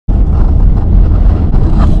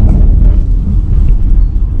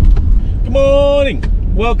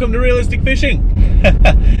morning. Welcome to Realistic Fishing.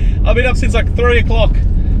 I've been up since like 3 o'clock.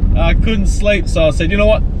 I couldn't sleep, so I said, you know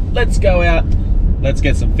what? Let's go out. Let's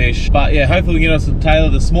get some fish. But yeah, hopefully we can get on some Tailor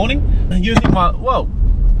this morning. Using my, whoa.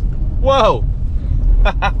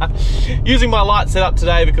 Using my light setup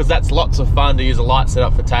today because that's lots of fun to use a light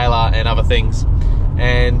setup for Tailor and other things.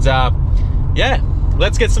 And yeah,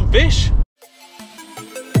 let's get some fish.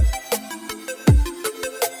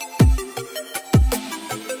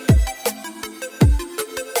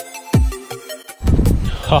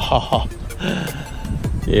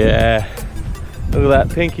 Yeah, look at that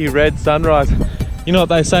pinky red sunrise. You know what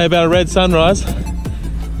they say about a red sunrise?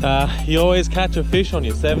 You always catch a fish on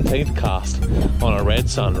your 17th cast on a red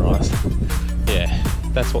sunrise. Yeah,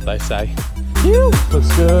 that's what they say. Phew,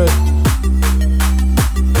 looks good.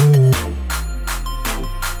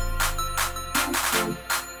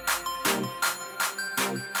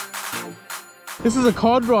 This is a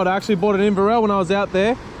cod rod. I actually bought it in Inverell when I was out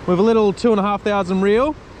there with a little 2,500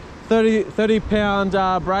 reel, 30 pound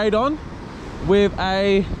braid on with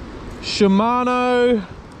a Shimano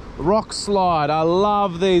rock slide. I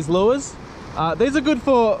love these lures. These are good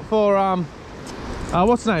for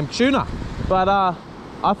what's the name, tuna, but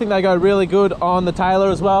I think they go really good on the Tailor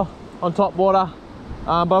as well, on top water.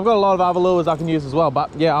 But I've got a lot of other lures I can use as well.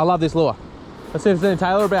 But yeah, I love this lure. Let's see if there's any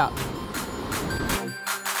Tailor about.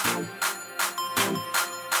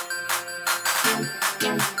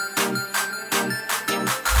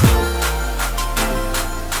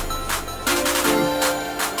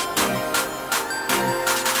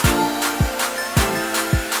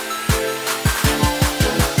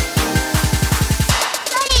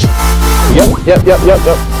 Yep.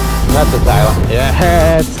 That's a Tailor.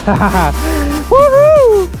 Yes.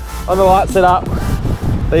 Woohoo! On the light setup,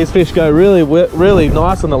 these fish go really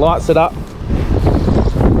nice on the light setup.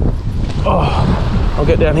 Oh, I'll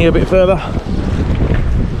get down here a bit further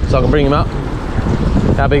so I can bring him up.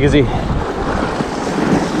 How big is he?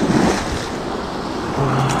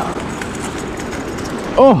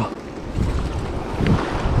 Oh,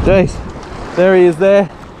 jeez, there he is there.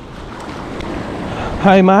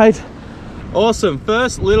 Hey mate. Awesome,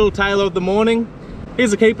 first little Tailor of the morning.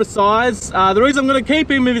 Here's a keeper size. The reason I'm going to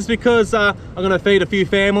keep him is because I'm going to feed a few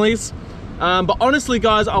families. But honestly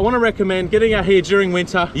guys, I want to recommend getting out here during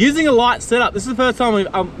winter, using a light setup. This is the first time,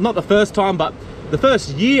 not the first time, but the first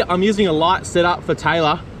year I'm using a light setup for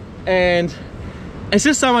Tailor. And it's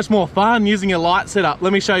just so much more fun using a light setup.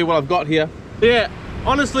 Let me show you what I've got here. Yeah,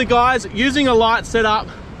 honestly guys, using a light setup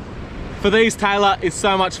for these Tailor is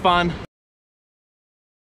so much fun.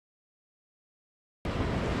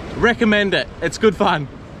 Recommend it. It's good fun.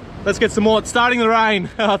 Let's get some more. It's starting to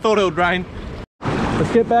rain. I thought it would rain.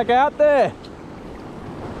 Let's get back out there.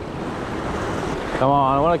 Come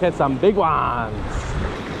on, I want to catch some big ones.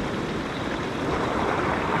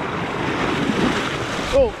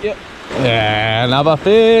 Oh, yep. Yeah, another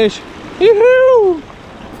fish. Yoo-hoo!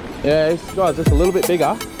 Yeah, this guy's just a little bit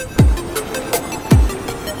bigger.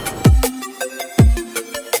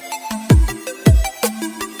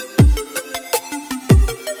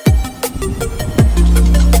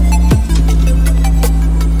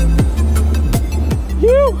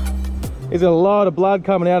 He's got a lot of blood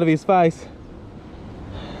coming out of his face.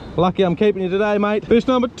 Lucky I'm keeping you today, mate. Fish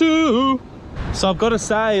number 2. So I've got to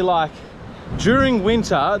say, like, during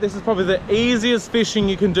winter, this is probably the easiest fishing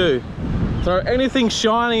you can do. Throw anything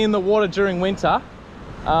shiny in the water during winter,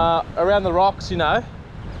 around the rocks, you know.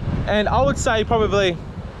 And I would say probably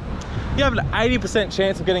you have an 80%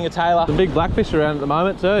 chance of getting a Tailor. Some big blackfish around at the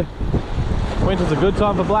moment too. Winter's a good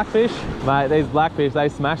time for blackfish. Mate, these blackfish, they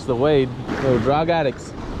smash the weed. Little drug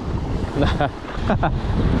addicts.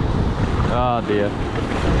 Oh dear.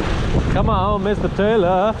 Come on, Mr.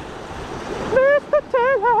 Tailor. Mr.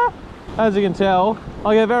 Tailor. As you can tell,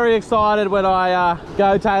 I get very excited when I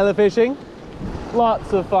go Tailor fishing.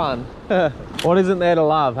 Lots of fun. What isn't there to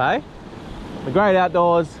love, hey? The great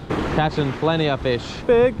outdoors, catching plenty of fish.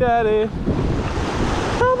 Big Daddy.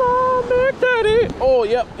 Come on, Big Daddy. Oh,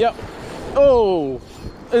 yep. Oh,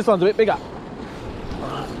 this one's a bit bigger.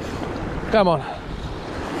 Come on.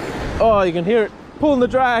 Oh, you can hear it pulling the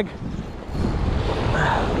drag.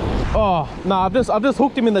 Oh no, I've just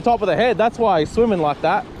hooked him in the top of the head. That's why he's swimming like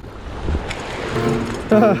that.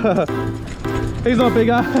 He's not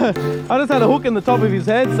bigger. I just had a hook in the top of his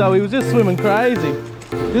head, so he was just swimming crazy.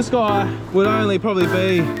 This guy would only probably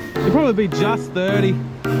be just 30.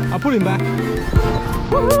 I'll put him back.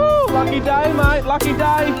 Woohoo! Lucky day, mate. Lucky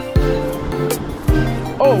day.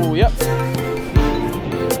 Oh, yep.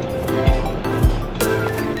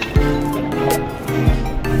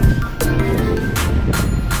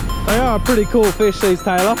 They are a pretty cool fish, these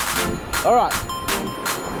Tailor. All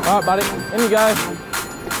right, buddy, in you go.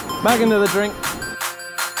 Back into the drink.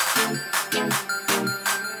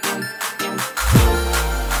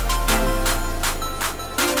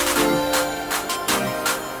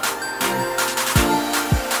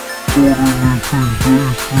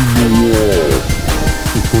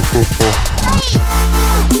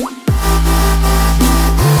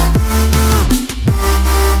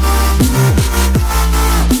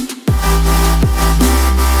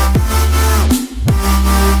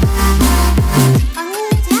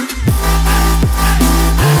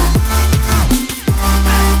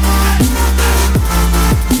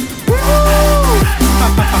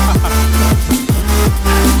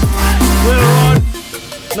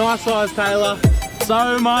 Nice size, Taylor.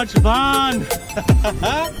 So much fun.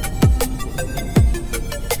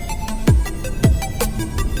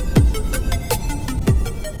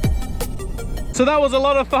 So that was a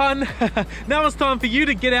lot of fun. Now it's time for you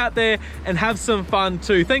to get out there and have some fun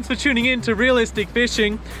too. Thanks for tuning in to Realistic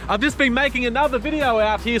Fishing. I've just been making another video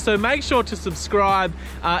out here, so make sure to subscribe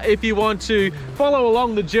if you want to follow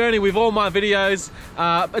along the journey with all my videos.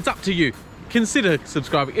 It's up to you. Consider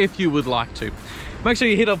subscribing if you would like to. Make sure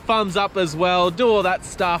you hit a thumbs up as well, do all that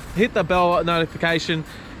stuff, hit the bell notification.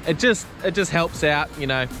 It just helps out, you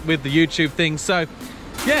know, with the YouTube thing. So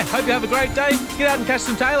yeah, hope you have a great day. Get out and catch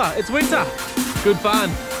some Tailor. It's winter. Good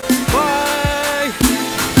fun. Bye.